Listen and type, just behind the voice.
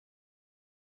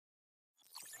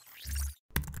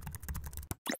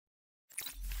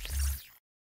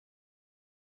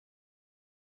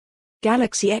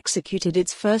Galaxy executed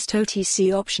its first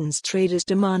OTC options trade as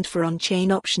demand for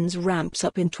on-chain options ramps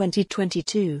up in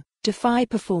 2022. DeFi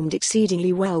performed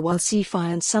exceedingly well while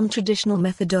CeFi and some traditional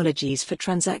methodologies for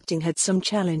transacting had some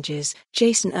challenges.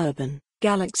 Jason Urban,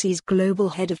 Galaxy's global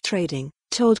head of trading,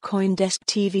 told CoinDesk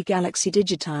TV Galaxy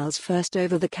Digital's first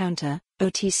over-the-counter,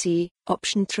 OTC,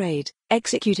 option trade,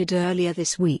 executed earlier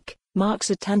this week,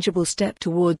 marks a tangible step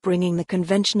toward bringing the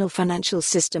conventional financial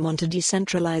system onto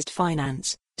decentralized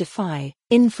finance. DeFi,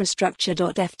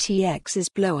 infrastructure.ftx's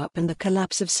blow-up and the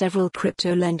collapse of several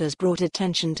crypto lenders brought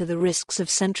attention to the risks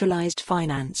of centralized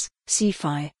finance,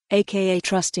 CeFi, aka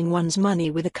trusting one's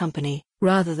money with a company,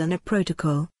 rather than a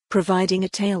protocol, providing a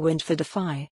tailwind for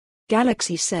DeFi.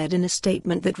 Galaxy said in a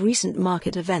statement that recent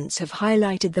market events have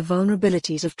highlighted the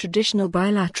vulnerabilities of traditional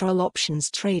bilateral options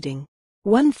trading.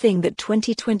 One thing that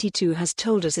 2022 has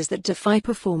told us is that DeFi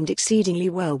performed exceedingly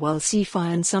well while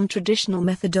CeFi and some traditional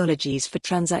methodologies for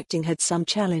transacting had some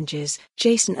challenges.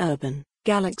 Jason Urban,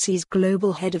 Galaxy's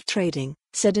global head of trading,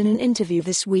 said in an interview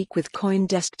this week with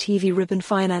CoinDesk TV Ribbon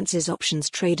Finance's options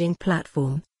trading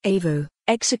platform, AVO,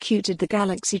 executed the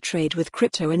Galaxy trade with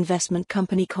crypto investment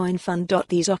company CoinFund.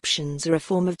 These options are a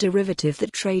form of derivative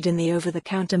that trade in the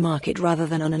over-the-counter market rather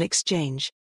than on an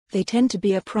exchange. They tend to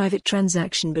be a private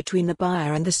transaction between the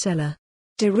buyer and the seller.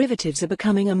 Derivatives are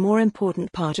becoming a more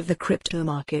important part of the crypto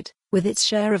market, with its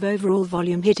share of overall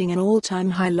volume hitting an all-time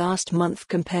high last month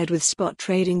compared with spot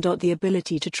trading. The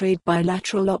ability to trade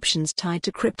bilateral options tied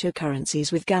to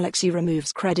cryptocurrencies with Galaxy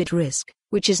removes credit risk,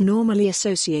 which is normally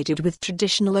associated with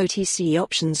traditional OTC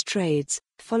options trades.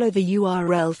 Follow the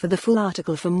URL for the full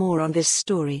article. For more on this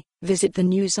story, visit the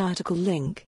news article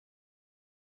link.